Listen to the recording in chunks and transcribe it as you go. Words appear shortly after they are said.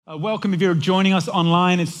Welcome if you're joining us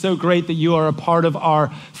online. It's so great that you are a part of our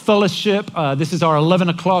fellowship. This is our 11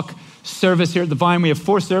 o'clock service here at the Vine. We have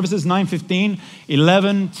four services, 9:15,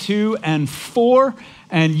 11, 2, and 4.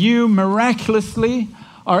 And you miraculously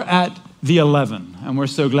are at the 11. And we're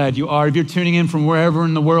so glad you are. If you're tuning in from wherever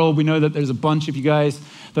in the world, we know that there's a bunch of you guys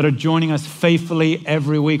that are joining us faithfully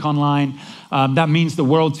every week online. That means the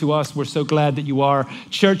world to us. We're so glad that you are.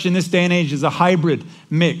 Church in this day and age is a hybrid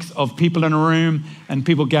mix of people in a room and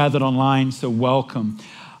people gathered online, so welcome.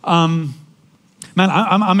 Man,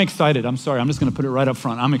 I'm excited. I'm sorry. I'm just going to put it right up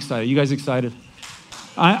front. I'm excited. You guys excited?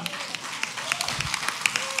 I'm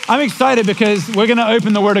excited because we're going to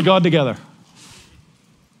open the Word of God together.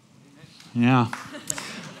 Yeah.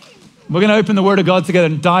 We're going to open the Word of God together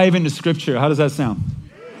and dive into Scripture. How does that sound?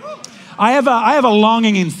 I have a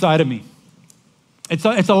longing inside of me. It's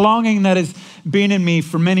a longing that has been in me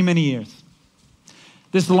for many, many years.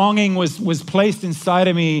 This longing was placed inside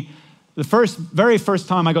of me the very first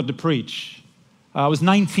time I got to preach. I was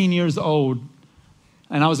 19 years old,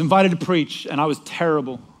 and I was invited to preach, and I was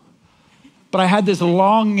terrible. But I had this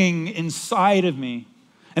longing inside of me.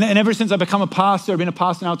 And ever since I've become a pastor, I've been a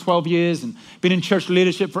pastor now 12 years and been in church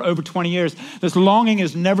leadership for over 20 years, this longing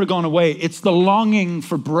has never gone away. It's the longing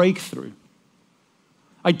for breakthrough.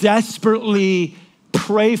 I desperately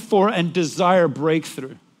pray for and desire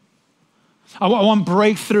breakthrough. I want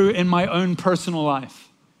breakthrough in my own personal life.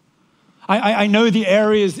 I know the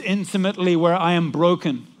areas intimately where I am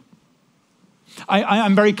broken.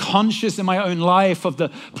 I'm very conscious in my own life of the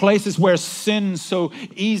places where sin so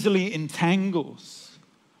easily entangles.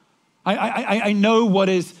 I know what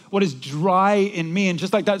is dry in me. And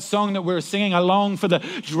just like that song that we were singing, I long for the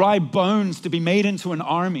dry bones to be made into an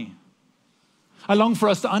army. I long for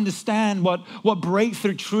us to understand what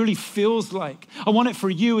breakthrough truly feels like. I want it for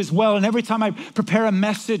you as well. And every time I prepare a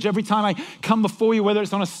message, every time I come before you, whether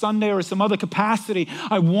it's on a Sunday or some other capacity,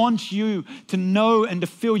 I want you to know and to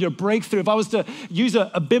feel your breakthrough. If I was to use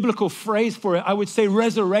a biblical phrase for it, I would say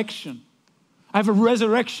resurrection. I have a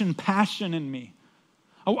resurrection passion in me.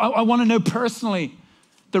 I want to know personally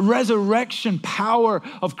the resurrection power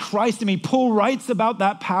of Christ in me. Paul writes about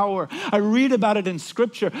that power. I read about it in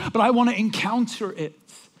Scripture, but I want to encounter it.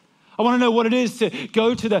 I want to know what it is to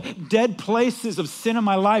go to the dead places of sin in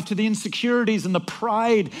my life, to the insecurities and the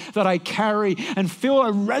pride that I carry, and feel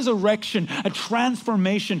a resurrection, a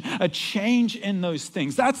transformation, a change in those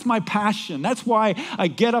things. That's my passion. That's why I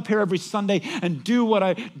get up here every Sunday and do what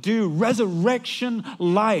I do. Resurrection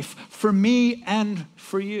life for me and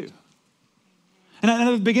for you. And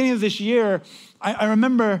at the beginning of this year, I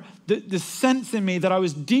remember the sense in me that I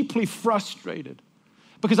was deeply frustrated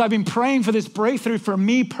because I've been praying for this breakthrough for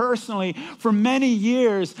me personally for many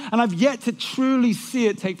years, and I've yet to truly see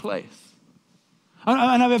it take place.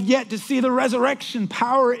 And I've yet to see the resurrection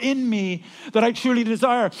power in me that I truly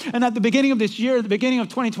desire. And at the beginning of this year, at the beginning of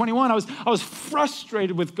 2021, I was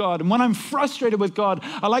frustrated with God. And when I'm frustrated with God,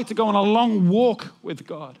 I like to go on a long walk with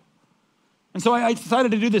God. And so I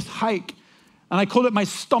decided to do this hike. And I call it my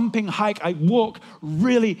stomping hike. I walk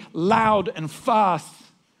really loud and fast.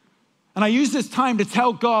 And I use this time to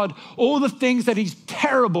tell God all the things that he's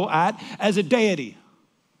terrible at as a deity.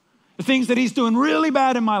 The things that he's doing really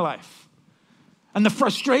bad in my life. And the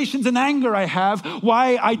frustrations and anger I have,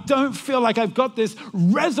 why I don't feel like I've got this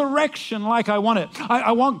resurrection like I want it.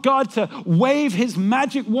 I want God to wave his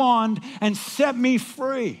magic wand and set me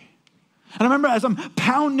free. And I remember as I'm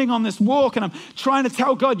pounding on this walk and I'm trying to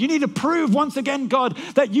tell God, you need to prove once again, God,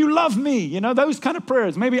 that you love me. You know, those kind of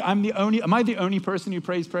prayers. Maybe am I the only person who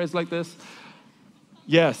prays prayers like this?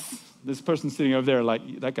 Yes, this person sitting over there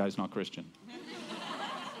like, that guy's not Christian.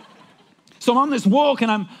 So I'm on this walk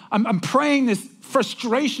and I'm praying this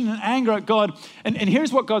frustration and anger at God. And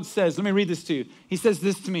here's what God says. Let me read this to you. He says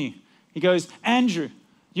this to me. He goes, Andrew,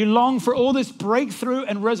 you long for all this breakthrough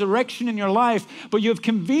and resurrection in your life, but you have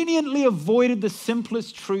conveniently avoided the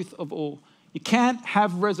simplest truth of all. You can't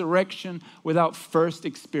have resurrection without first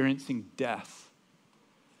experiencing death.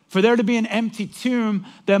 For there to be an empty tomb,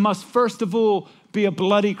 there must first of all be a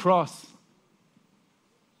bloody cross.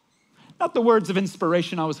 Not the words of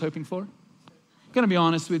inspiration I was hoping for. I'm going to be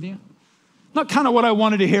honest with you. Not kind of what I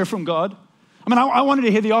wanted to hear from God. I mean, I wanted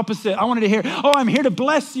to hear the opposite. I wanted to hear, oh, I'm here to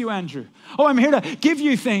bless you, Andrew. Oh, I'm here to give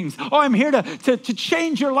you things. Oh, I'm here to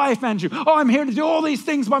change your life, Andrew. Oh, I'm here to do all these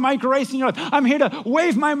things by my grace in your life. I'm here to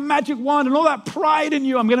wave my magic wand and all that pride in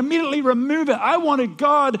you. I'm going to immediately remove it. I wanted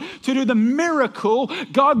God to do the miracle.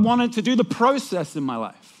 God wanted to do the process in my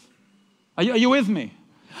life. Are you with me?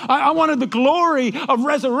 I wanted the glory of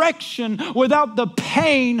resurrection without the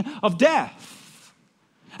pain of death.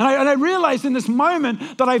 And I realized in this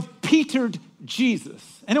moment that I've petered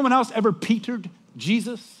Jesus. Anyone else ever Petered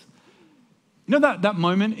Jesus? You know that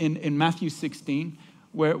moment in Matthew 16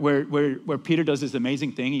 where Peter does this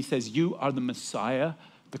amazing thing? He says, you are the Messiah,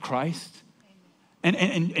 the Christ.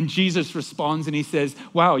 And Jesus responds and he says,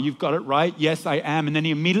 wow, you've got it right. Yes, I am. And then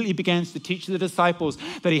he immediately begins to teach the disciples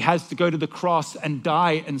that he has to go to the cross and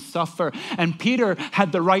die and suffer. And Peter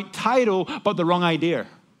had the right title, but the wrong idea.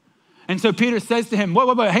 And so Peter says to him,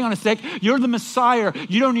 whoa, hang on a sec. You're the Messiah.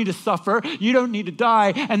 You don't need to suffer. You don't need to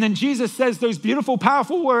die. And then Jesus says those beautiful,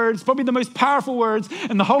 powerful words, probably the most powerful words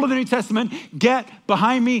in the whole of the New Testament, get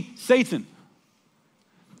behind me, Satan.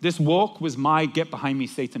 This walk was my get behind me,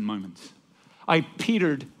 Satan moment. I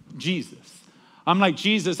Petered Jesus. I'm like,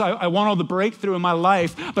 Jesus, I want all the breakthrough in my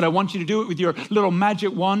life, but I want you to do it with your little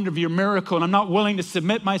magic wand of your miracle. And I'm not willing to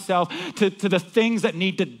submit myself to the things that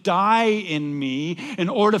need to die in me in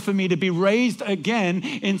order for me to be raised again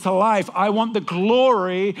into life. I want the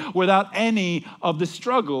glory without any of the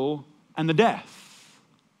struggle and the death.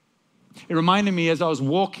 It reminded me as I was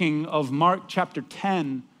walking of Mark chapter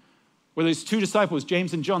 10, where there's two disciples,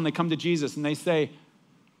 James and John, they come to Jesus and they say,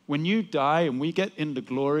 when you die and we get into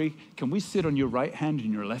glory, can we sit on your right hand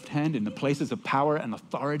and your left hand in the places of power and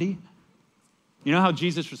authority? You know how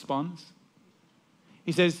Jesus responds?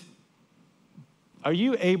 He says, are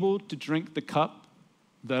you able to drink the cup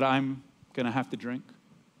that I'm going to have to drink?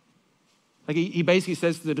 Like he basically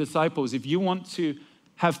says to the disciples, if you want to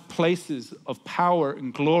have places of power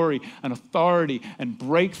and glory and authority and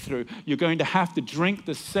breakthrough, you're going to have to drink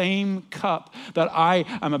the same cup that I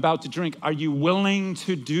am about to drink. Are you willing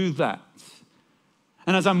to do that?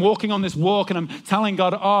 And as I'm walking on this walk and I'm telling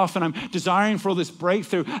God off and I'm desiring for all this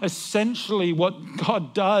breakthrough, essentially what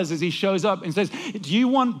God does is he shows up and says, do you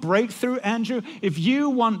want breakthrough, Andrew? If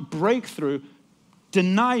you want breakthrough,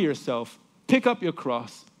 deny yourself, pick up your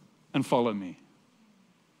cross and follow me.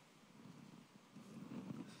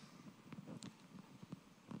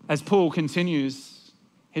 As Paul continues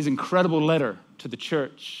his incredible letter to the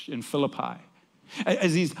church in Philippi,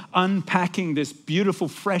 as he's unpacking this beautiful,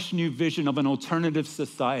 fresh new vision of an alternative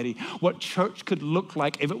society, what church could look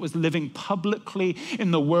like if it was living publicly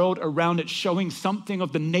in the world around it, showing something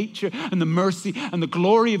of the nature and the mercy and the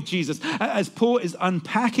glory of Jesus. As Paul is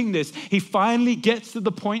unpacking this, he finally gets to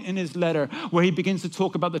the point in his letter where he begins to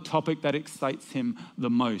talk about the topic that excites him the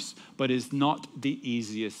most, but is not the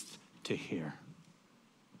easiest to hear.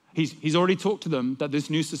 He's already talked to them that this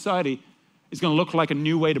new society is going to look like a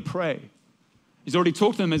new way to pray. He's already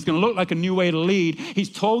talked to them it's going to look like a new way to lead. He's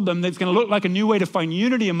told them that it's going to look like a new way to find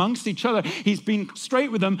unity amongst each other. He's been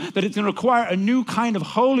straight with them that it's going to require a new kind of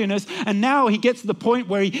holiness. And now he gets to the point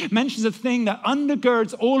where he mentions a thing that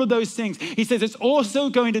undergirds all of those things. He says it's also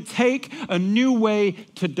going to take a new way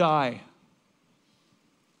to die.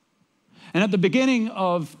 And at the beginning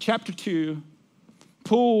of chapter 2,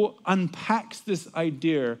 Paul unpacks this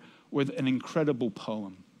idea with an incredible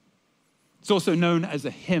poem. It's also known as a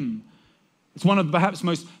hymn. It's one of the perhaps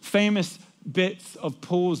most famous bits of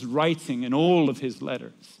Paul's writing in all of his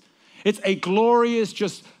letters. It's a glorious,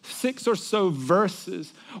 just 6 or so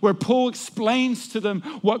verses where Paul explains to them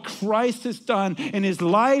what Christ has done in his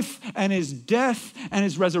life and his death and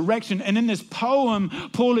his resurrection. And in this poem,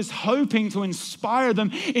 Paul is hoping to inspire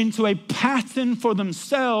them into a pattern for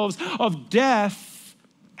themselves of death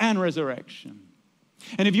and resurrection.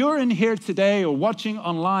 And if you're in here today or watching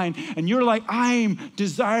online and you're like, I'm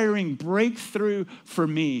desiring breakthrough for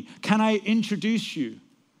me, can I introduce you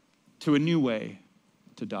to a new way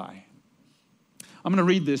to die? I'm going to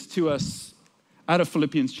read this to us out of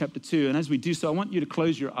Philippians chapter 2. And as we do so, I want you to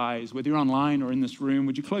close your eyes, whether you're online or in this room.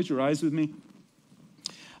 Would you close your eyes with me?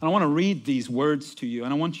 And I want to read these words to you.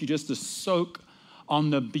 And I want you just to soak on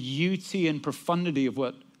the beauty and profundity of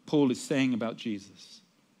what Paul is saying about Jesus.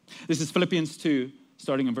 This is Philippians 2,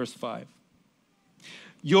 starting in verse 5.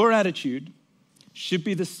 Your attitude should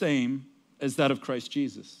be the same as that of Christ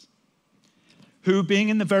Jesus, who, being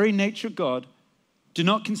in the very nature God, did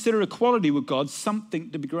not consider equality with God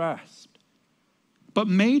something to be grasped, but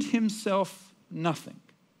made himself nothing,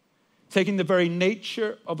 taking the very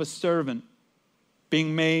nature of a servant,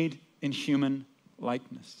 being made in human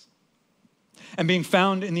likeness. And being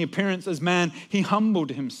found in the appearance as man, he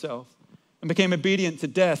humbled himself and became obedient to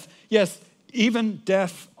death. Yes, even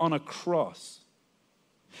death on a cross.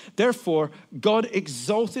 Therefore, God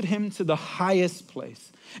exalted him to the highest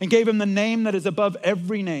place and gave him the name that is above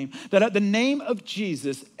every name, that at the name of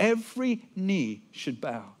Jesus, every knee should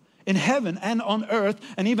bow in heaven and on earth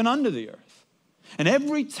and even under the earth. And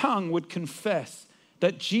every tongue would confess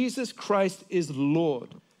that Jesus Christ is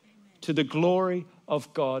Lord, to the glory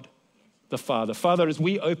of God the Father. Father, as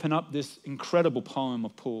we open up this incredible poem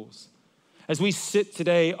of Paul's, as we sit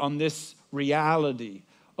today on this reality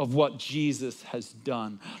of what Jesus has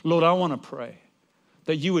done, Lord, I want to pray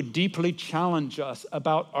that you would deeply challenge us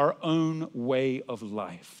about our own way of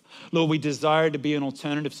life. Lord, we desire to be an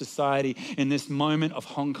alternative society in this moment of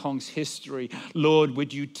Hong Kong's history. Lord,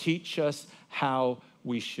 would you teach us how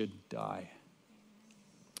we should die?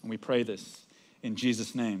 And we pray this in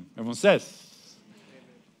Jesus' name. Everyone says.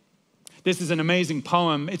 This is an amazing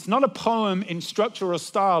poem. It's not a poem in structure or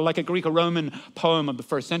style like a Greek or Roman poem of the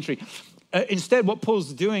first century. Instead, what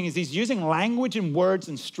Paul's doing is he's using language and words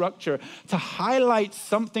and structure to highlight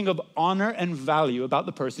something of honor and value about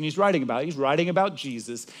the person he's writing about. He's writing about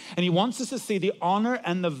Jesus, and he wants us to see the honor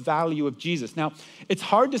and the value of Jesus. Now, it's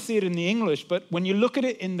hard to see it in the English, but when you look at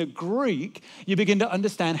it in the Greek, you begin to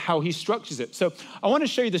understand how he structures it. So I want to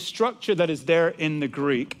show you the structure that is there in the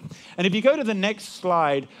Greek. And if you go to the next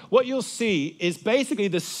slide, what you'll see is basically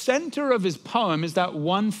the center of his poem is that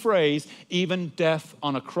one phrase, even death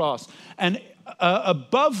on a cross. And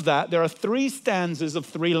above that, there are 3 stanzas of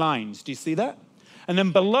 3 lines. Do you see that? And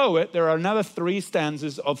then below it, there are another 3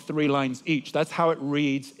 stanzas of 3 lines each. That's how it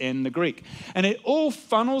reads in the Greek. And it all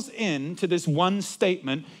funnels into this one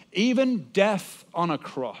statement, even death on a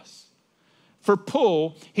cross. For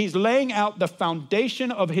Paul, he's laying out the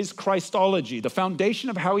foundation of his Christology, the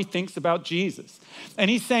foundation of how he thinks about Jesus.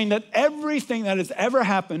 And he's saying that everything that has ever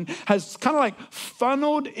happened has kind of like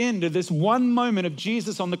funneled into this one moment of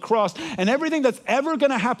Jesus on the cross. And everything that's ever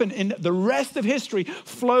going to happen in the rest of history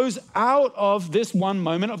flows out of this one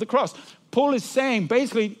moment of the cross. Paul is saying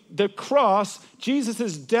basically the cross,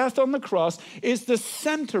 Jesus' death on the cross, is the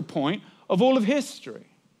center point of all of history.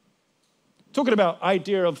 Talking about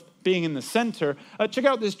idea of being in the center, check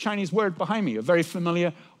out this Chinese word behind me, a very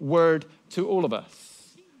familiar word to all of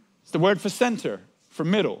us. It's the word for center, for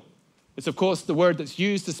middle. It's, of course, the word that's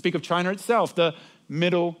used to speak of China itself, the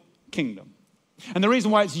Middle Kingdom. And the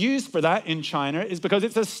reason why it's used for that in China is because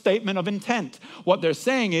it's a statement of intent. What they're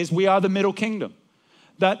saying is we are the Middle Kingdom,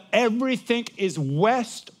 that everything is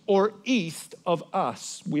west or east of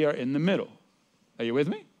us. We are in the middle. Are you with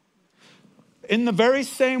me? In the very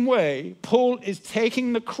same way, Paul is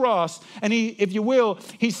taking the cross, and he, if you will,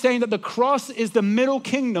 he's saying that the cross is the middle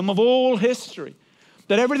kingdom of all history.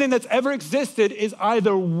 That everything that's ever existed is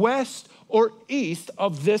either west or east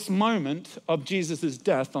of this moment of Jesus'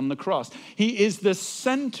 death on the cross. He is the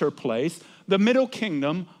center place, the middle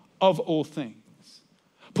kingdom of all things.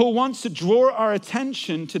 Paul wants to draw our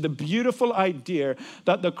attention to the beautiful idea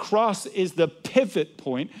that the cross is the pivot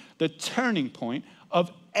point, the turning point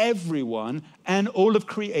of everyone and all of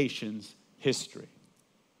creation's history.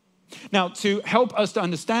 Now, to help us to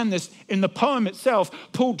understand this, in the poem itself,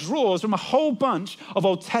 Paul draws from a whole bunch of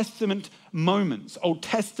Old Testament moments, Old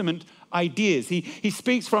Testament ideas. He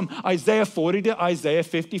speaks from Isaiah 40 to Isaiah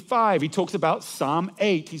 55. He talks about Psalm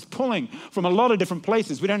 8. He's pulling from a lot of different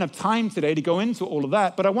places. We don't have time today to go into all of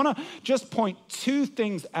that, but I want to just point 2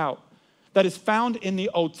 things out that is found in the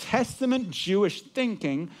Old Testament Jewish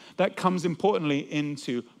thinking that comes importantly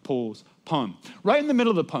into Paul's poem. Right in the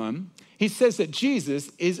middle of the poem, he says that Jesus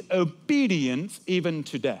is obedient even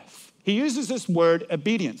to death. He uses this word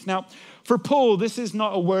obedience. Now, for Paul, this is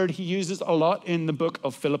not a word he uses a lot in the book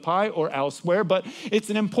of Philippi or elsewhere, but it's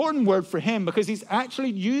an important word for him because he's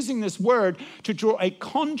actually using this word to draw a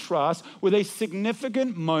contrast with a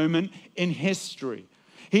significant moment in history.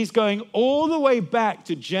 He's going all the way back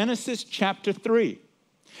to Genesis chapter 3.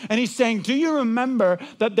 And he's saying, do you remember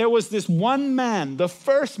that there was this one man, the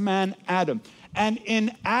first man, Adam? And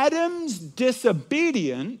in Adam's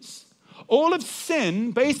disobedience, all of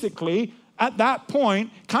sin basically at that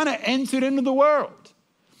point kind of entered into the world.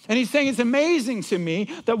 And he's saying it's amazing to me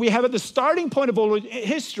that we have at the starting point of all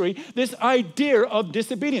history this idea of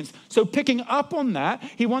disobedience. So picking up on that,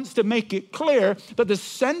 he wants to make it clear that the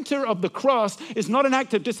center of the cross is not an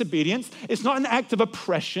act of disobedience. It's not an act of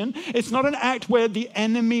oppression. It's not an act where the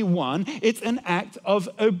enemy won. It's an act of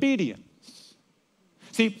obedience.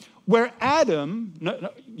 See, where Adam,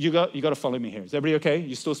 you got to follow me here. Is everybody okay?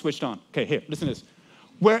 You still switched on? Okay, here, listen to this.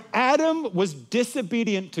 Where Adam was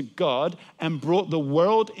disobedient to God and brought the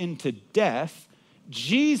world into death,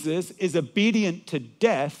 Jesus is obedient to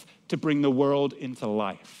death to bring the world into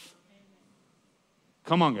life.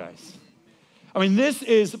 Come on, guys. I mean, this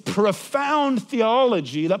is profound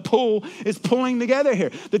theology that Paul is pulling together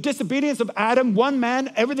here. The disobedience of Adam, one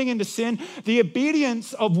man, everything into sin. The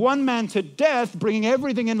obedience of one man to death, bringing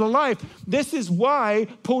everything into life. This is why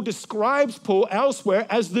Paul describes Paul elsewhere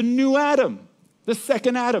as the new Adam. The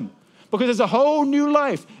second Adam, because there's a whole new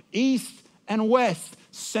life, east and west,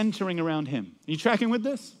 centering around him. Are you tracking with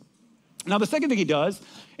this? Now, the second thing he does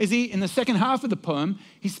is in the second half of the poem,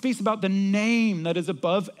 he speaks about the name that is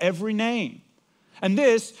above every name. And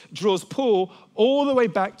this draws Paul all the way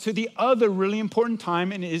back to the other really important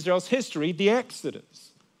time in Israel's history, the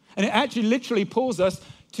Exodus. And it actually literally pulls us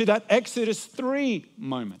to that Exodus 3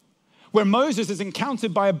 moment, where Moses is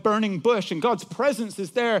encountered by a burning bush and God's presence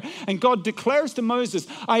is there. And God declares to Moses,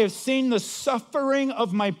 I have seen the suffering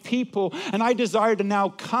of my people and I desire to now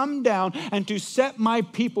come down and to set my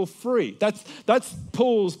people free. That's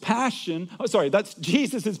Paul's passion. That's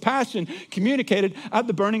Jesus' passion communicated at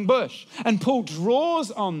the burning bush. And Paul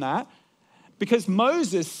draws on that because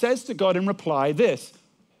Moses says to God in reply this,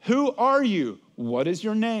 who are you? What is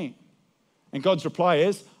your name? And God's reply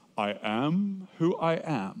is, I am who I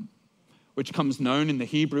am, which comes known in the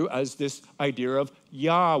Hebrew as this idea of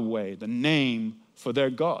Yahweh, the name for their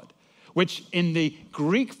God, which in the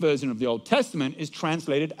Greek version of the Old Testament is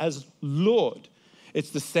translated as Lord. It's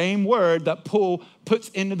the same word that Paul puts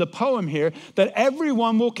into the poem here, that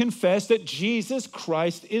everyone will confess that Jesus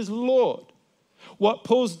Christ is Lord. What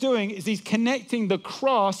Paul's doing is he's connecting the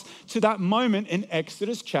cross to that moment in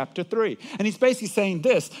Exodus chapter 3. And he's basically saying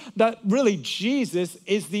this, that really Jesus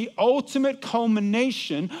is the ultimate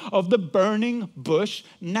culmination of the burning bush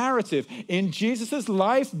narrative. In Jesus'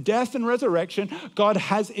 life, death, and resurrection, God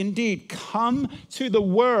has indeed come to the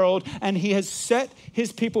world and he has set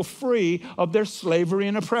his people free of their slavery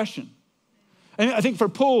and oppression. And I think for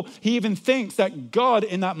Paul, he even thinks that God,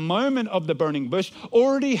 in that moment of the burning bush,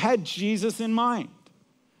 already had Jesus in mind.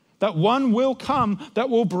 That one will come that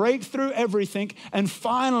will break through everything and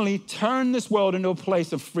finally turn this world into a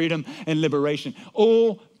place of freedom and liberation,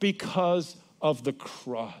 all because of the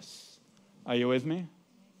cross. Are you with me?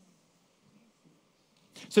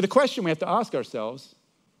 So the question we have to ask ourselves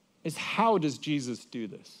is, how does Jesus do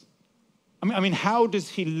this? I mean, how does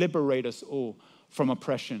he liberate us all from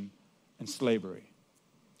oppression and slavery?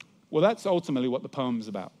 Well, that's ultimately what the poem is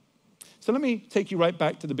about. So let me take you right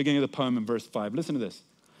back to the beginning of the poem in verse 5. Listen to this.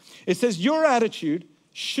 It says, your attitude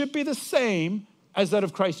should be the same as that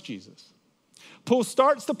of Christ Jesus. Paul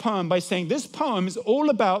starts the poem by saying this poem is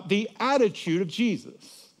all about the attitude of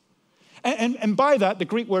Jesus. And by that, the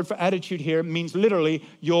Greek word for attitude here means literally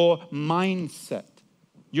your mindset,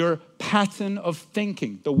 your pattern of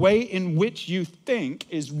thinking. The way in which you think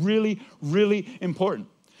is really, really important.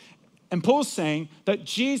 And Paul's saying that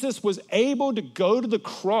Jesus was able to go to the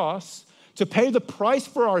cross to pay the price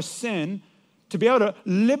for our sin, to be able to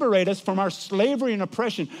liberate us from our slavery and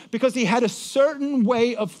oppression, because he had a certain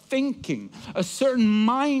way of thinking, a certain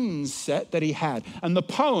mindset that he had. And the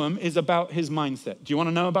poem is about his mindset. Do you want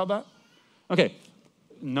to know about that? Okay,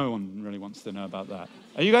 no one really wants to know about that.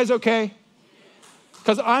 Are you guys okay?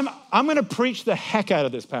 Because I'm going to preach the heck out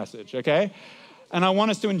of this passage, okay? And I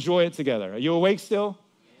want us to enjoy it together. Are you awake still?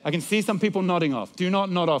 I can see some people nodding off. Do not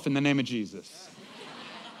nod off in the name of Jesus.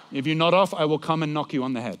 If you nod off, I will come and knock you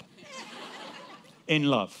on the head. In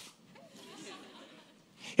love.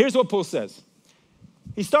 Here's what Paul says.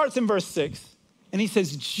 He starts in verse 6, and he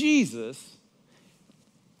says, Jesus,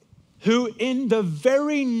 who in the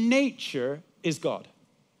very nature is God.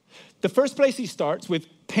 The first place he starts with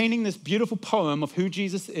painting this beautiful poem of who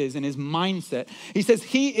Jesus is and his mindset. He says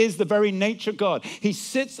he is the very nature God. He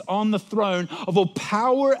sits on the throne of all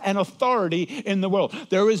power and authority in the world.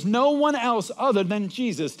 There is no one else other than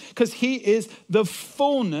Jesus, because he is the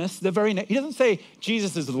fullness, the very nature. He doesn't say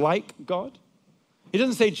Jesus is like God. He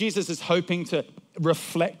doesn't say Jesus is hoping to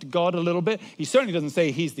reflect God a little bit. He certainly doesn't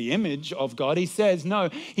say he's the image of God. He says, no,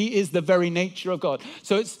 he is the very nature of God.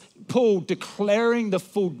 So it's Paul declaring the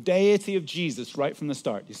full deity of Jesus right from the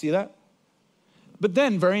start. You see that? But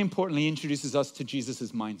then, very importantly, he introduces us to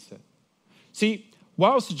Jesus' mindset. See,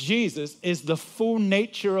 whilst Jesus is the full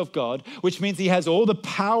nature of God, which means he has all the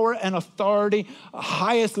power and authority,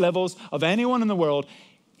 highest levels of anyone in the world,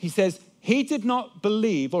 he says he did not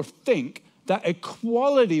believe or think that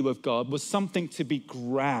equality with God was something to be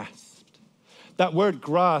grasped. That word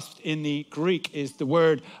grasped in the Greek is the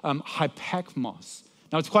word hypekmos.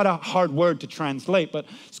 Now, it's quite a hard word to translate, but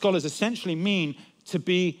scholars essentially mean to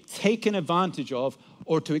be taken advantage of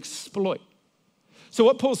or to exploit. So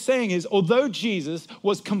what Paul's saying is, although Jesus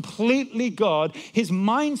was completely God, his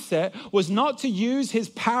mindset was not to use his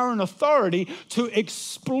power and authority to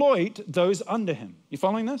exploit those under him. You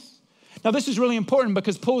following this? Now, this is really important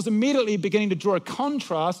because Paul's immediately beginning to draw a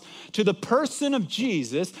contrast to the person of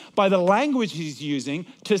Jesus by the language he's using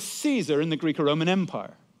to Caesar in the Greek or Roman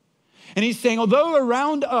Empire. And he's saying, although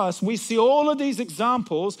around us we see all of these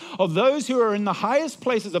examples of those who are in the highest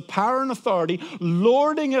places of power and authority,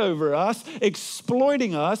 lording over us,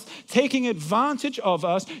 exploiting us, taking advantage of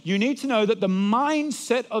us, you need to know that the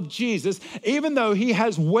mindset of Jesus, even though he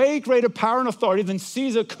has way greater power and authority than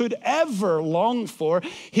Caesar could ever long for,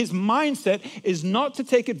 his mindset is not to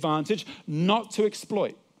take advantage, not to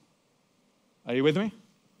exploit. Are you with me?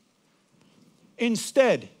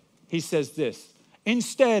 Instead, he says this,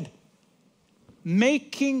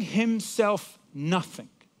 making himself nothing.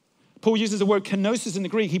 Paul uses the word kenosis in the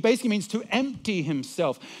Greek. He basically means to empty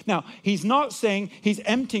himself. Now, he's not saying he's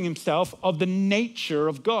emptying himself of the nature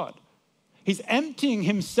of God. He's emptying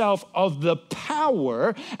himself of the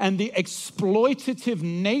power and the exploitative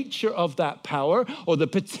nature of that power, or the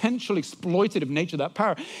potential exploitative nature of that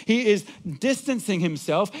power. He is distancing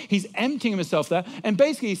himself. He's emptying himself there. And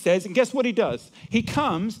basically he says, and guess what he does? He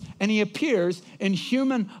comes and he appears in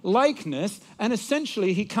human likeness, and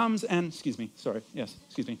essentially he comes and,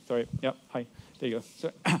 hi, there you go.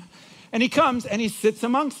 Sorry. And he comes and he sits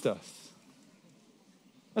amongst us.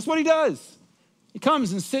 That's what he does. He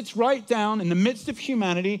comes and sits right down in the midst of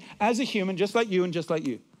humanity as a human, just like you and just like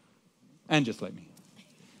you. And just like me.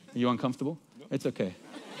 Are you uncomfortable? Nope. It's okay.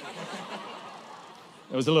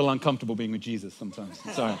 It was a little uncomfortable being with Jesus sometimes.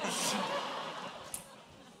 Sorry.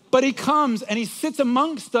 But he comes and he sits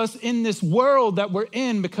amongst us in this world that we're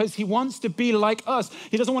in because he wants to be like us.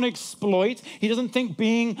 He doesn't want to exploit. He doesn't think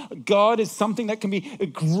being God is something that can be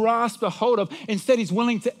grasped a hold of. Instead, he's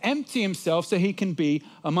willing to empty himself so he can be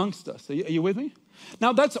amongst us. Are you with me?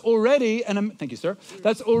 Now, that's already, thank you, sir.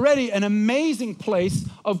 That's already an amazing place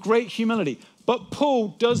of great humility. But Paul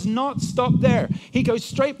does not stop there. He goes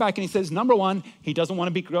straight back and he says, number one, he doesn't want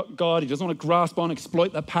to be God. He doesn't want to grasp on,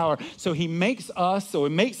 exploit that power. So he makes us, or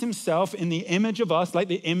he makes himself in the image of us, like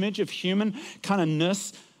the image of human kind of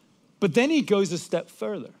ness. But then he goes a step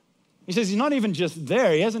further. He says he's not even just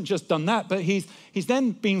there. He hasn't just done that, but he's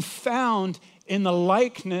then been found in the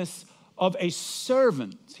likeness of a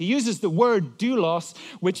servant. He uses the word doulos,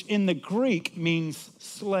 which in the Greek means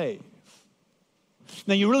slave.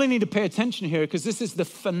 Now, you really need to pay attention here because this is the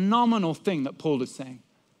phenomenal thing that Paul is saying.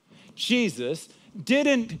 Jesus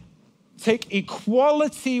didn't take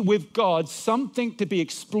equality with God something to be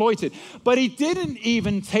exploited, but he didn't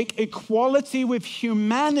even take equality with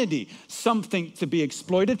humanity something to be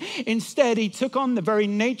exploited. Instead, he took on the very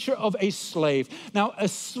nature of a slave. Now, a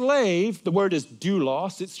slave, the word is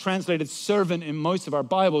doulos. It's translated servant in most of our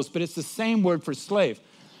Bibles, but it's the same word for slave.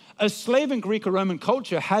 A slave in Greek or Roman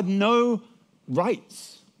culture had no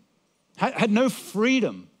rights, had no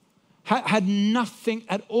freedom, had nothing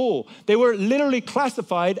at all. They were literally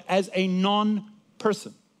classified as a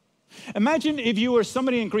non-person. Imagine if you were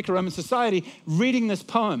somebody in Greek or Roman society reading this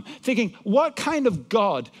poem, thinking, what kind of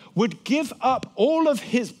God would give up all of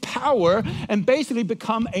his power and basically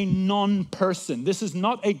become a non-person? This is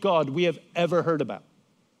not a God we have ever heard about.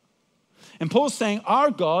 And Paul's saying our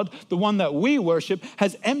God, the one that we worship,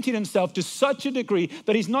 has emptied himself to such a degree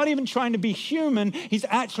that he's not even trying to be human. He's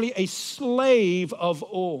actually a slave of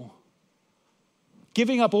all.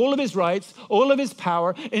 Giving up all of his rights, all of his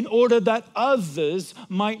power, in order that others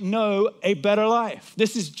might know a better life.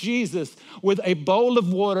 This is Jesus with a bowl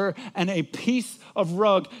of water and a piece of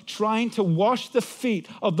rug trying to wash the feet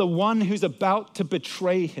of the one who's about to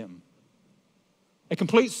betray him. A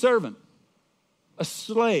complete servant, a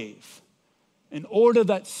slave, in order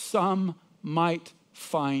that some might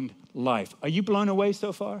find life. Are you blown away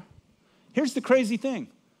so far? Here's the crazy thing.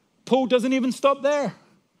 Paul doesn't even stop there.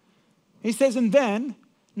 He says, and then,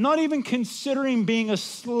 not even considering being a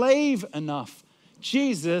slave enough,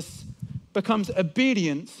 Jesus becomes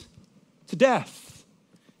obedient to death.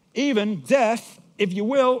 Even death, if you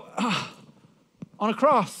will, on a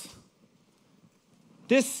cross.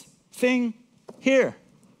 This thing here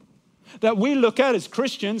that we look at as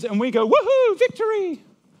Christians and we go, woohoo, victory.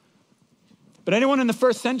 But anyone in the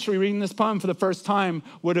first century reading this poem for the first time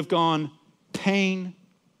would have gone, pain,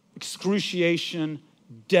 excruciation,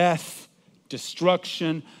 death,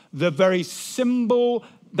 destruction, the very symbol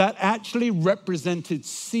that actually represented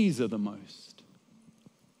Caesar the most.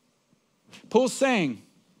 Paul's saying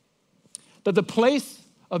that the place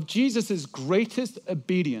of Jesus' greatest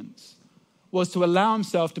obedience was to allow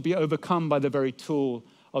himself to be overcome by the very tool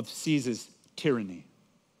of Caesar's tyranny.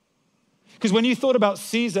 Because when you thought about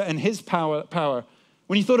Caesar and his power,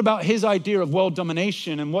 when you thought about his idea of world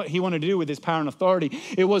domination and what he wanted to do with his power and authority,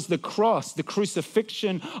 it was the cross, the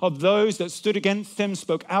crucifixion of those that stood against him,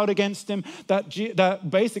 spoke out against him, that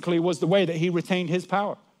basically was the way that he retained his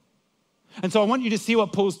power. And so I want you to see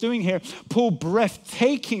what Paul's doing here. Paul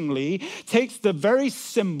breathtakingly takes the very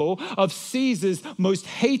symbol of Caesar's most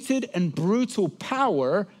hated and brutal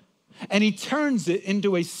power, and he turns it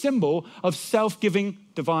into a symbol of self-giving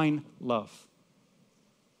divine love.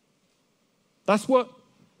 That's what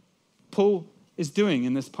Paul is doing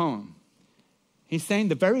in this poem. He's saying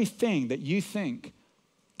the very thing that you think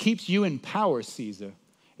keeps you in power, Caesar,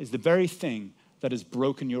 is the very thing that has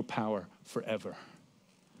broken your power forever.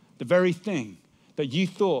 The very thing that you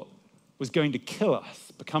thought was going to kill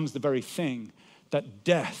us becomes the very thing that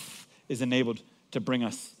death is enabled to bring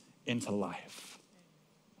us into life.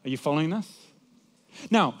 Are you following this?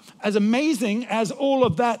 Now, as amazing as all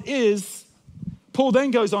of that is, Paul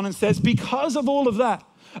then goes on and says, because of all of that,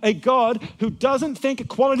 a God who doesn't think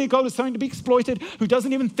equality of God is something to be exploited, who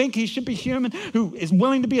doesn't even think he should be human, who is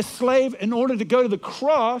willing to be a slave in order to go to the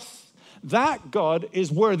cross, that God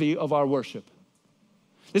is worthy of our worship.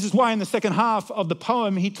 This is why in the second half of the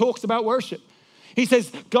poem, he talks about worship. He says,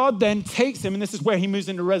 God then takes him, and this is where he moves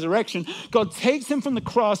into resurrection. God takes him from the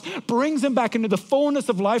cross, brings him back into the fullness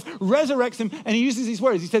of life, resurrects him, and he uses these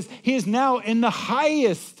words. He says, he is now in the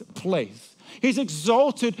highest place. He's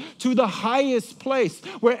exalted to the highest place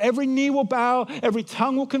where every knee will bow, every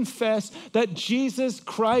tongue will confess that Jesus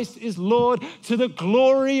Christ is Lord to the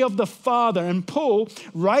glory of the Father. And Paul,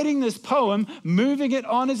 writing this poem, moving it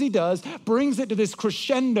on as he does, brings it to this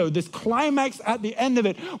crescendo, this climax at the end of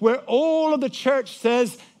it, where all of the church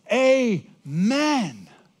says, Amen.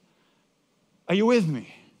 Are you with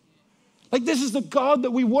me? Like, this is the God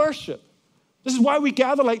that we worship. This is why we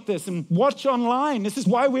gather like this and watch online. This is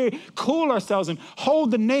why we call ourselves and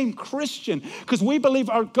hold the name Christian, because we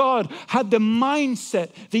believe our God had the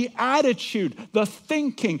mindset, the attitude, the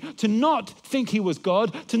thinking to not think he was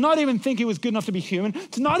God, to not even think he was good enough to be human,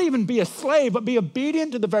 to not even be a slave, but be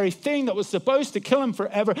obedient to the very thing that was supposed to kill him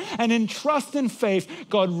forever. And in trust and faith,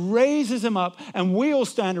 God raises him up, and we all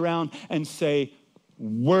stand around and say,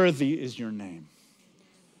 worthy is your name.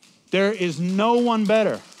 There is no one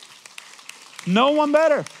better. No one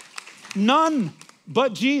better. None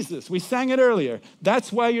but Jesus. We sang it earlier.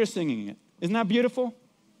 That's why you're singing it. Isn't that beautiful?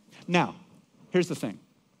 Now, here's the thing.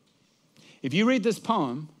 If you read this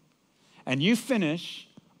poem and you finish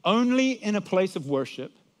only in a place of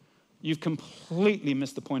worship, you've completely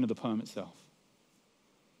missed the point of the poem itself.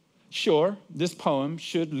 Sure, this poem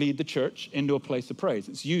should lead the church into a place of praise.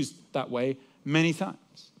 It's used that way many times.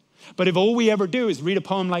 But if all we ever do is read a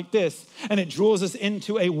poem like this and it draws us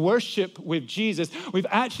into a worship with Jesus, we've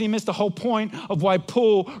actually missed the whole point of why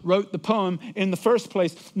Paul wrote the poem in the first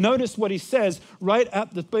place. Notice what he says right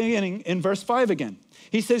at the beginning in verse 5 again.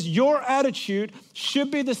 He says, your attitude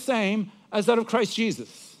should be the same as that of Christ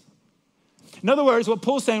Jesus. In other words, what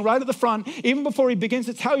Paul's saying right at the front, even before he begins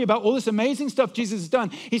to tell you about all this amazing stuff Jesus has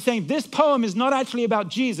done, he's saying this poem is not actually about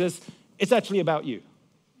Jesus, it's actually about you.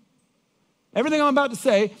 Everything I'm about to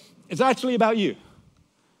say is actually about you.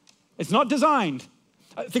 It's not designed.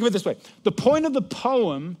 Think of it this way. The point of the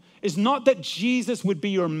poem is not that Jesus would be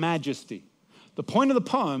your majesty. The point of the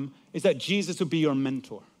poem is that Jesus would be your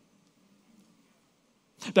mentor.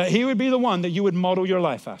 That he would be the one that you would model your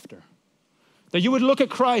life after. That you would look at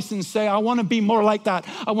Christ and say, I want to be more like that.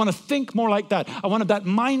 I want to think more like that. I want that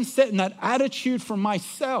mindset and that attitude for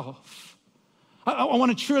myself. I want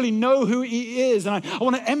to truly know who he is, and I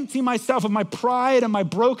want to empty myself of my pride and my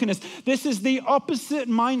brokenness. This is the opposite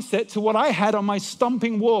mindset to what I had on my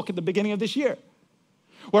stomping walk at the beginning of this year,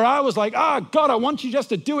 where I was like, God, I want you just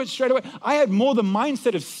to do it straight away. I had more the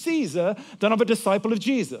mindset of Caesar than of a disciple of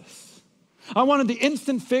Jesus. I wanted the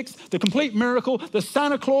instant fix, the complete miracle, the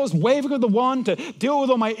Santa Claus waving of the wand to deal with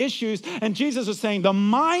all my issues. And Jesus was saying, the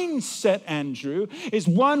mindset, Andrew, is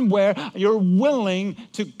one where you're willing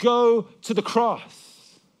to go to the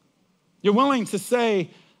cross. You're willing to say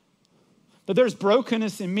that there's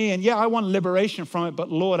brokenness in me, and yeah, I want liberation from it, but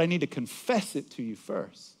Lord, I need to confess it to you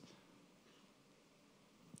first.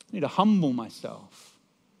 I need to humble myself.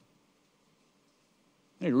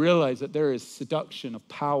 I need to realize that there is seduction of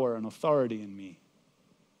power and authority in me.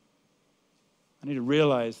 I need to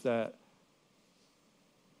realize that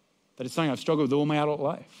it's something I've struggled with all my adult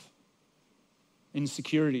life.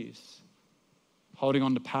 Insecurities, holding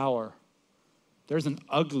on to power. There's an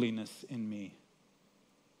ugliness in me.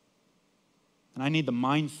 And I need the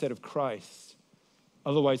mindset of Christ.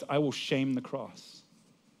 Otherwise, I will shame the cross.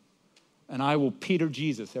 And I will Peter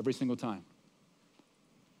Jesus every single time.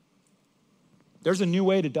 There's a new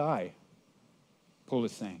way to die, Paul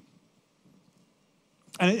is saying.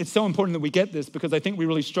 And it's so important that we get this because I think we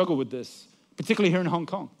really struggle with this, particularly here in Hong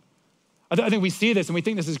Kong. I think we see this and we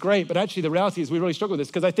think this is great, but actually the reality is we really struggle with this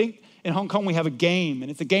because I think in Hong Kong we have a game, and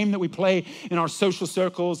it's a game that we play in our social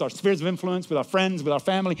circles, our spheres of influence, with our friends, with our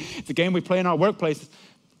family. It's a game we play in our workplaces.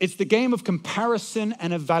 It's the game of comparison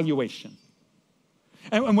and evaluation.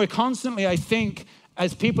 And we're constantly, I think,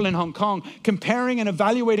 as people in Hong Kong, comparing and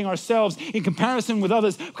evaluating ourselves in comparison with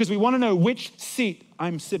others because we want to know which seat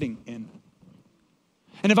I'm sitting in.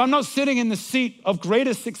 And if I'm not sitting in the seat of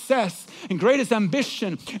greatest success and greatest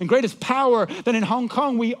ambition and greatest power, then in Hong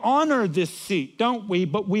Kong, we honor this seat, don't we?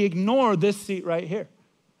 But we ignore this seat right here.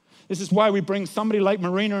 This is why we bring somebody like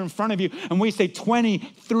Marina in front of you and we say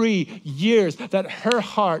 23 years that her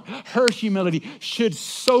heart, her humility should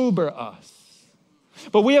sober us.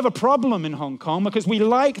 But we have a problem in Hong Kong because we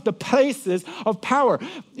like the places of power.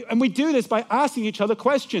 And we do this by asking each other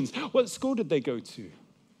questions. What school did they go to?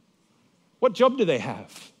 What job do they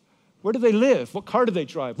have? Where do they live? What car do they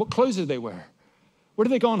drive? What clothes do they wear? Where do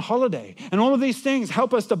they go on holiday? And all of these things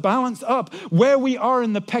help us to balance up where we are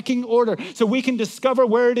in the pecking order so we can discover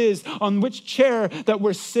where it is on which chair that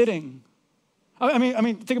we're sitting. I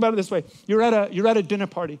mean, think about it this way. You're at a dinner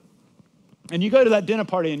party. And you go to that dinner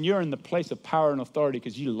party and you're in the place of power and authority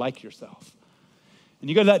because you like yourself. And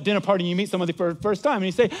you go to that dinner party and you meet somebody for the first time and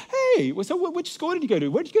you say, hey, so which school did you go to?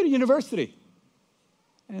 Where did you go to university?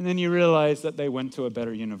 And then you realize that they went to a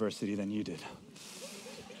better university than you did.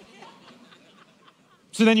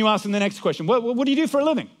 So then you ask them the next question, what do you do for a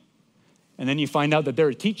living? And then you find out that they're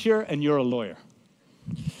a teacher and you're a lawyer.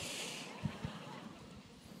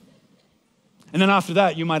 And then after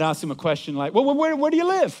that, you might ask them a question like, well, where do you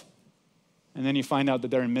live? And then you find out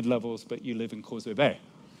that they're in mid-levels, but you live in Causeway Bay.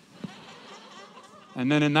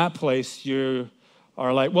 And then in that place, you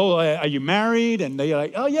are like, well, are you married? And they're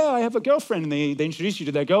like, oh yeah, I have a girlfriend. And they introduce you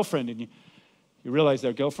to their girlfriend, and you realize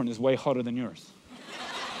their girlfriend is way hotter than yours.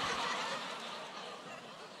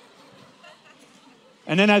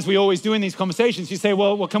 And then as we always do in these conversations, you say,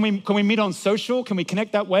 well, can we meet on social? Can we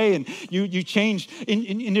connect that way? And you interchange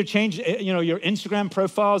your Instagram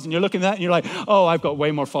profiles, and you're looking at that and you're like, oh, I've got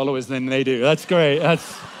way more followers than they do. That's great. Are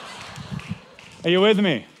you with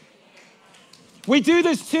me? We do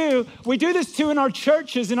this too in our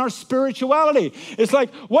churches, in our spirituality. It's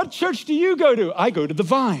like, what church do you go to? I go to the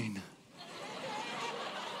Vine.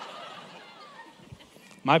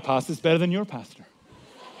 My pastor's better than your pastor.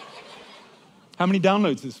 How many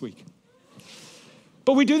downloads this week?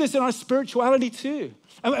 But we do this in our spirituality too.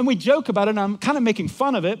 And we joke about it, and I'm kind of making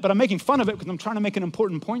fun of it, but I'm making fun of it because I'm trying to make an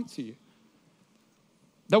important point to you.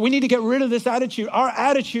 That we need to get rid of this attitude. Our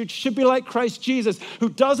attitude should be like Christ Jesus, who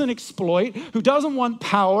doesn't exploit, who doesn't want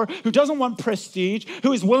power, who doesn't want prestige,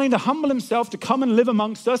 who is willing to humble himself to come and live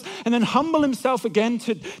amongst us, and then humble himself again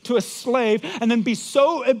to a slave, and then be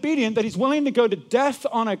so obedient that he's willing to go to death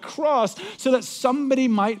on a cross so that somebody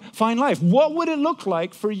might find life. What would it look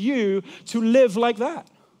like for you to live like that?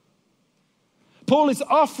 Paul is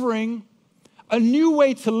offering a new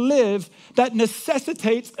way to live that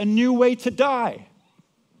necessitates a new way to die.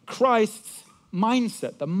 Christ's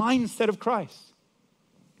mindset, the mindset of Christ.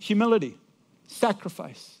 Humility,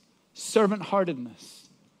 sacrifice, servant-heartedness,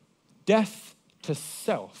 death to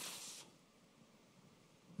self.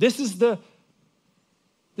 This is the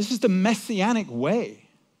messianic way.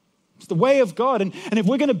 It's the way of God. And if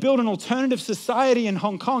we're going to build an alternative society in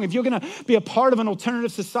Hong Kong, if you're going to be a part of an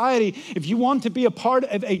alternative society, if you want to be a part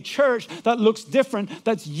of a church that looks different,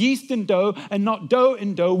 that's yeast and dough and not dough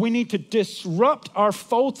and dough, we need to disrupt our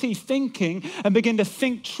faulty thinking and begin to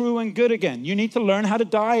think true and good again. You need to learn how to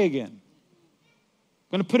die again. I'm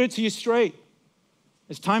going to put it to you straight.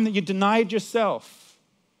 It's time that you denied yourself,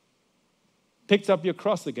 picked up your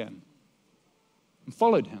cross again, and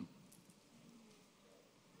followed him.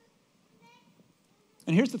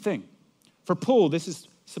 And here's the thing. For Paul, this is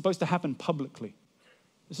supposed to happen publicly.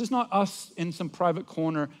 This is not us in some private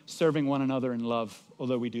corner serving one another in love,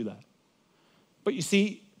 although we do that. But you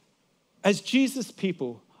see, as Jesus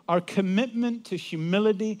people, our commitment to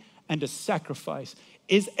humility and to sacrifice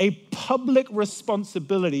is a public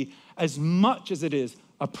responsibility as much as it is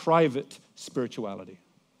a private spirituality.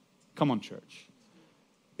 Come on, church.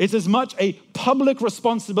 It's as much a public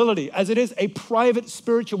responsibility as it is a private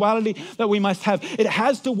spirituality that we must have. It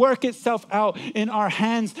has to work itself out in our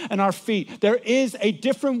hands and our feet. There is a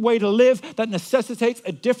different way to live that necessitates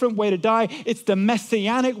a different way to die. It's the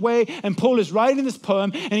messianic way. And Paul is writing this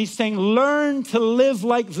poem and he's saying, learn to live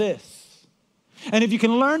like this. And if you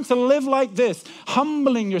can learn to live like this,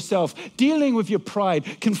 humbling yourself, dealing with your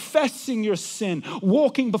pride, confessing your sin,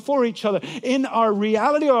 walking before each other in our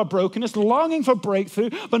reality or our brokenness, longing for breakthrough,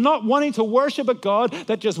 but not wanting to worship a God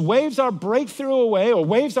that just waves our breakthrough away or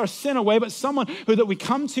waves our sin away, but someone who that we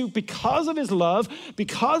come to because of his love,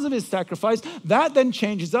 because of his sacrifice, that then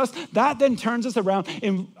changes us, that then turns us around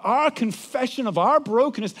in our confession of our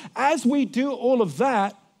brokenness. As we do all of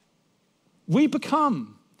that, we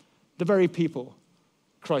become the very people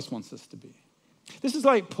Christ wants us to be. This is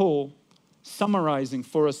like Paul summarizing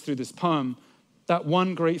for us through this poem that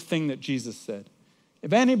one great thing that Jesus said.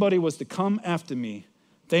 If anybody was to come after me,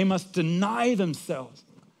 they must deny themselves,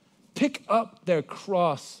 pick up their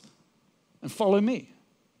cross, and follow me.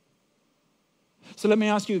 So let me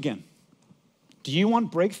ask you again. Do you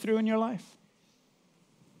want breakthrough in your life?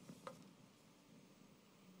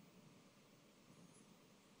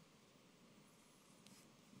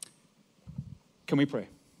 Can we pray?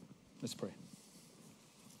 Let's pray.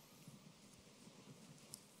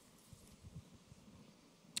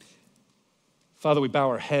 Father, we bow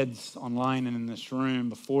our heads online and in this room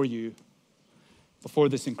before you, before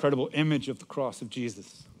this incredible image of the cross of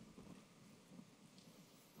Jesus.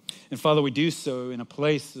 And Father, we do so in a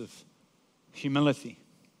place of humility,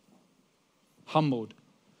 humbled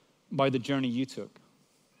by the journey you took.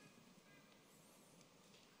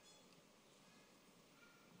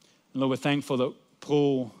 And Lord, we're thankful that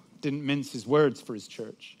Paul didn't mince his words for his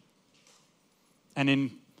church. And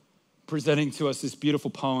in presenting to us this beautiful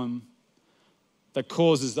poem that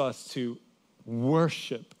causes us to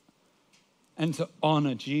worship and to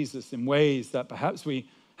honor Jesus in ways that perhaps we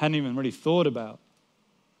hadn't even really thought about.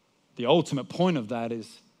 The ultimate point of that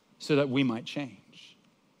is so that we might change,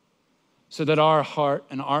 so that our heart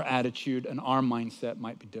and our attitude and our mindset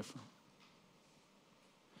might be different.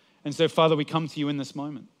 And so, Father, we come to you in this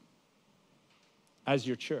moment as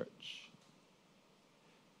your church,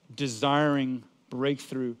 desiring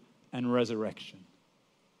breakthrough and resurrection,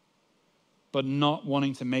 but not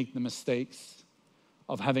wanting to make the mistakes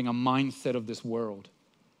of having a mindset of this world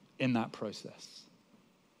in that process.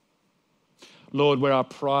 Lord, where our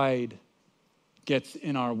pride gets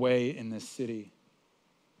in our way in this city,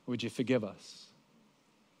 would you forgive us?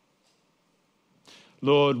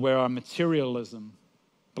 Lord, where our materialism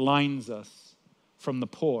blinds us from the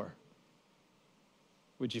poor,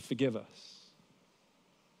 would you forgive us?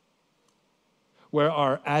 Where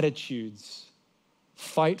our attitudes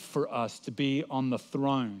fight for us to be on the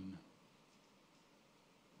throne,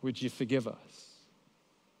 would you forgive us?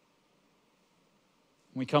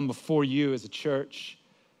 We come before you as a church,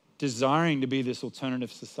 desiring to be this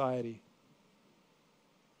alternative society,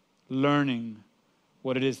 learning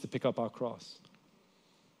what it is to pick up our cross.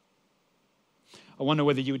 I wonder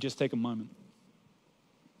whether you would just take a moment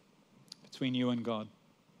between you and God.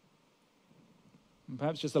 And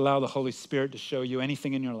perhaps just allow the Holy Spirit to show you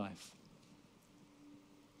anything in your life.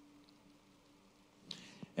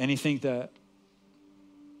 Anything that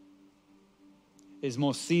is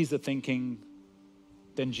more Caesar thinking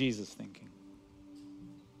than Jesus thinking.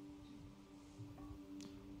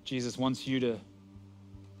 Jesus wants you to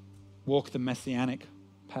walk the messianic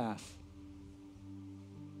path.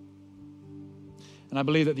 And I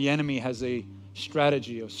believe that the enemy has a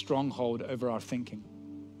strategy, a stronghold over our thinking.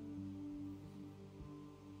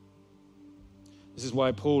 This is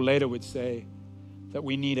why Paul later would say that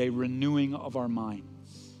we need a renewing of our minds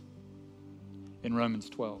in Romans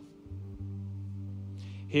 12.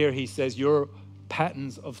 Here he says, your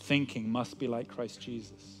patterns of thinking must be like Christ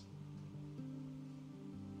Jesus.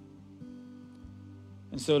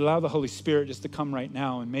 And so allow the Holy Spirit just to come right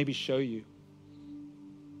now and maybe show you.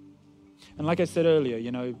 And like I said earlier,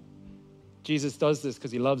 you know, Jesus does this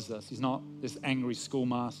because he loves us. He's not this angry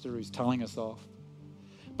schoolmaster who's telling us off.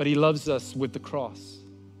 But he loves us with the cross.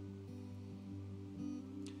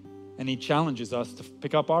 And he challenges us to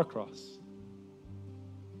pick up our cross.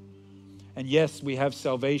 And yes, we have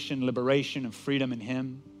salvation, liberation, and freedom in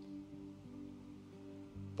him.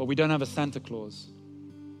 But we don't have a Santa Claus.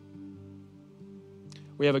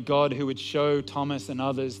 We have a God who would show Thomas and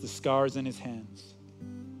others the scars in his hands.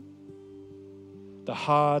 The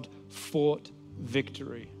hard-fought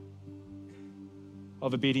victory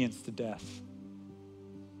of obedience to death.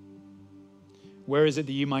 Where is it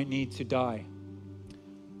that you might need to die?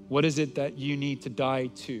 What is it that you need to die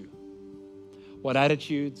to? What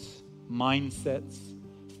attitudes, mindsets,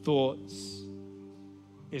 thoughts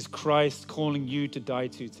is Christ calling you to die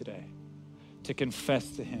to today? To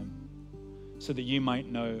confess to him so that you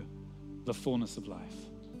might know the fullness of life.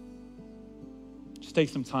 Just take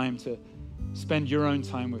some time to spend your own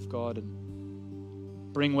time with God and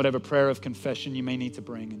bring whatever prayer of confession you may need to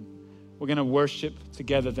bring. And we're going to worship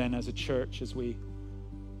together then as a church as we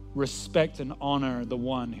respect and honor the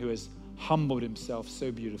one who has humbled himself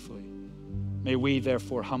so beautifully. May we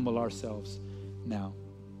therefore humble ourselves now.